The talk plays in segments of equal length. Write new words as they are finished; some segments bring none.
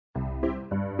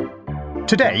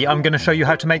Today I'm going to show you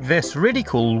how to make this really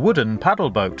cool wooden paddle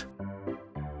boat.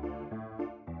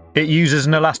 It uses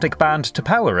an elastic band to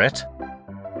power it,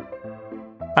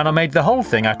 and I made the whole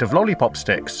thing out of lollipop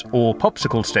sticks, or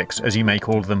popsicle sticks as you may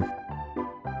call them.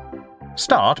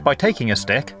 Start by taking a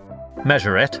stick,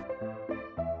 measure it,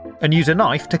 and use a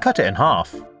knife to cut it in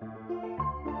half.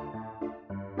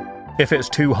 If it's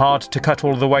too hard to cut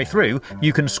all the way through,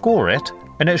 you can score it,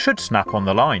 and it should snap on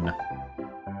the line.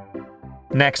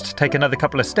 Next, take another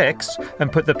couple of sticks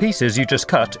and put the pieces you just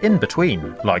cut in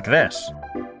between, like this.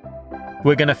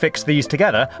 We're going to fix these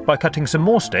together by cutting some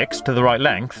more sticks to the right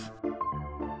length,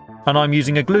 and I'm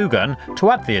using a glue gun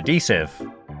to add the adhesive.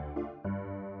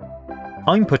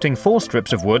 I'm putting 4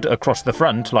 strips of wood across the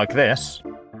front like this,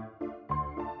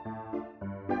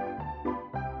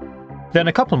 then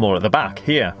a couple more at the back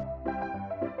here.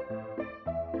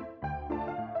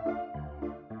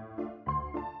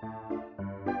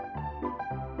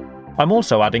 I'm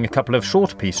also adding a couple of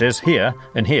short pieces here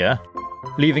and here,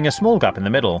 leaving a small gap in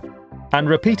the middle, and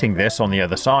repeating this on the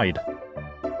other side.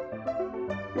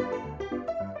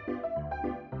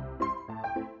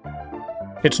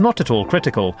 It's not at all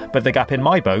critical, but the gap in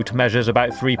my boat measures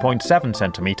about 3.7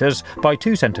 centimeters by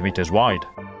 2 centimeters wide.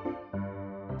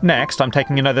 Next, I'm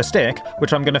taking another stick,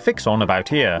 which I'm going to fix on about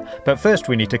here, but first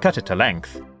we need to cut it to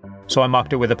length. So I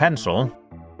marked it with a pencil,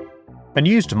 and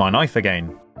used my knife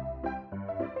again.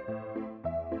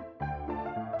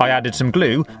 I added some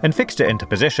glue and fixed it into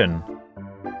position,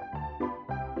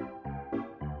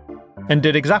 and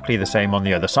did exactly the same on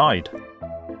the other side.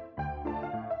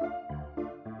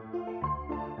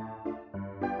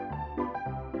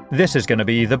 This is going to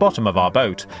be the bottom of our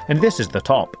boat, and this is the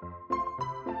top.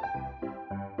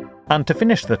 And to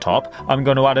finish the top, I'm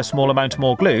going to add a small amount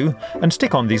more glue and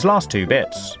stick on these last 2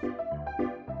 bits.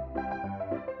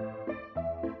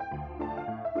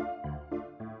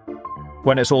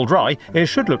 When it's all dry, it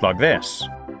should look like this.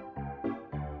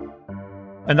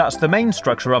 And that's the main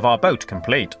structure of our boat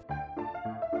complete.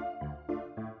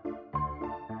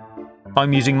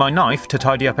 I'm using my knife to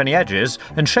tidy up any edges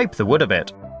and shape the wood a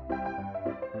bit.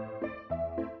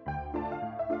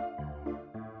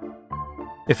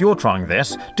 If you're trying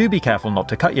this, do be careful not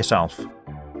to cut yourself.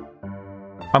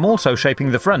 I'm also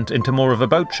shaping the front into more of a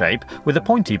boat shape with a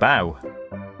pointy bow.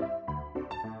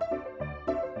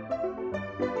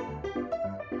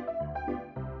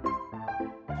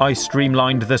 I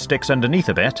streamlined the sticks underneath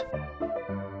a bit,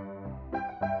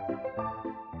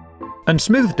 and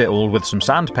smoothed it all with some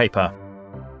sandpaper.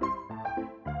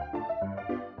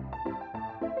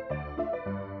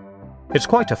 It's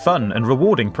quite a fun and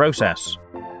rewarding process.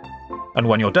 And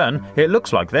when you're done, it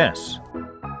looks like this.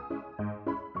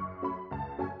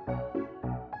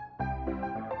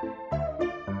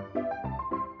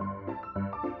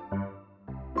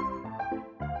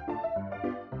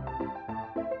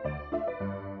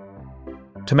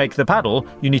 To make the paddle,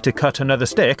 you need to cut another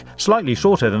stick slightly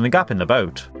shorter than the gap in the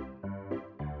boat.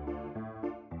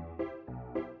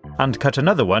 And cut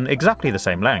another one exactly the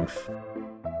same length.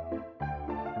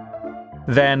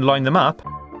 Then line them up,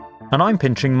 and I'm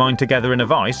pinching mine together in a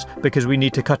vise because we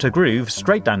need to cut a groove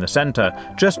straight down the centre,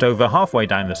 just over halfway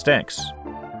down the sticks.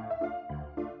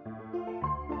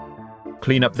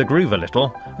 Clean up the groove a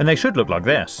little, and they should look like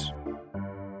this.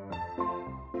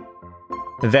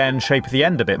 Then shape the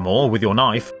end a bit more with your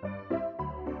knife,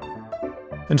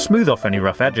 and smooth off any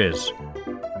rough edges.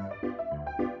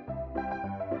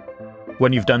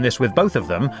 When you've done this with both of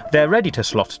them, they're ready to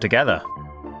slot together.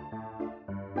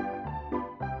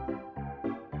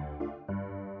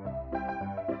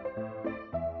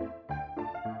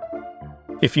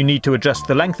 If you need to adjust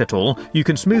the length at all, you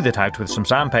can smooth it out with some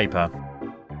sandpaper.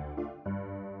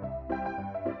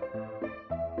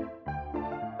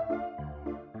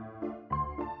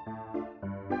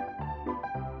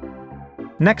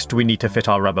 Next, we need to fit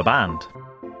our rubber band.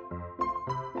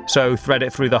 So thread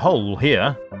it through the hole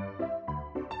here,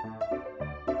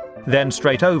 then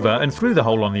straight over and through the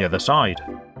hole on the other side.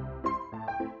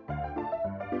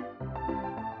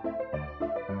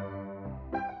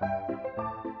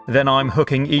 Then I'm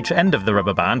hooking each end of the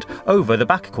rubber band over the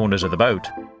back corners of the boat.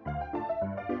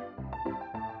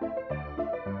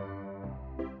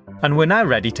 And we're now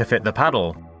ready to fit the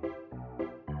paddle.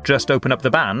 Just open up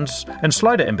the bands and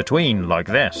slide it in between, like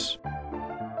this.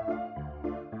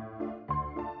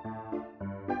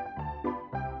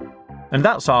 And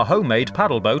that's our homemade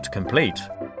paddle boat complete.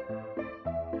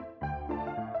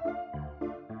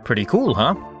 Pretty cool,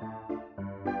 huh?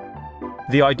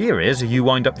 The idea is you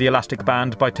wind up the elastic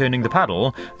band by turning the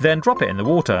paddle, then drop it in the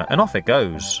water and off it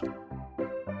goes.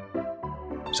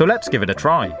 So let's give it a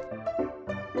try.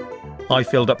 I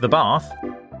filled up the bath,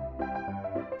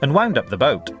 and wound up the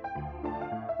boat.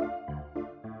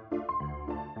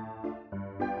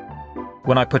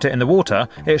 When I put it in the water,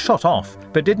 it shot off,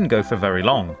 but didn't go for very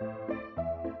long.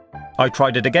 I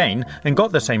tried it again and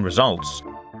got the same results.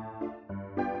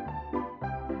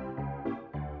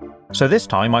 So this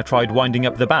time I tried winding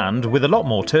up the band with a lot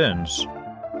more turns.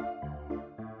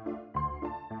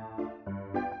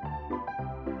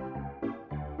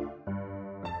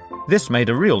 This made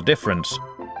a real difference.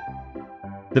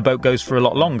 The boat goes for a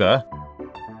lot longer,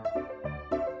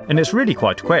 and it's really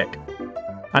quite quick.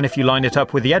 And if you line it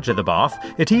up with the edge of the bath,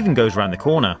 it even goes round the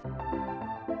corner.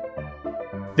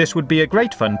 This would be a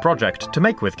great fun project to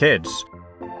make with kids.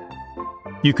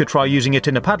 You could try using it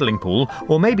in a paddling pool,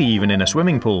 or maybe even in a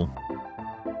swimming pool.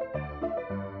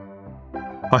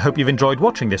 I hope you've enjoyed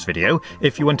watching this video.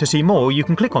 If you want to see more, you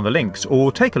can click on the links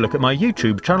or take a look at my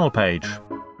YouTube channel page.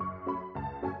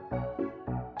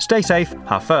 Stay safe,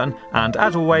 have fun, and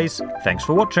as always, thanks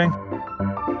for watching.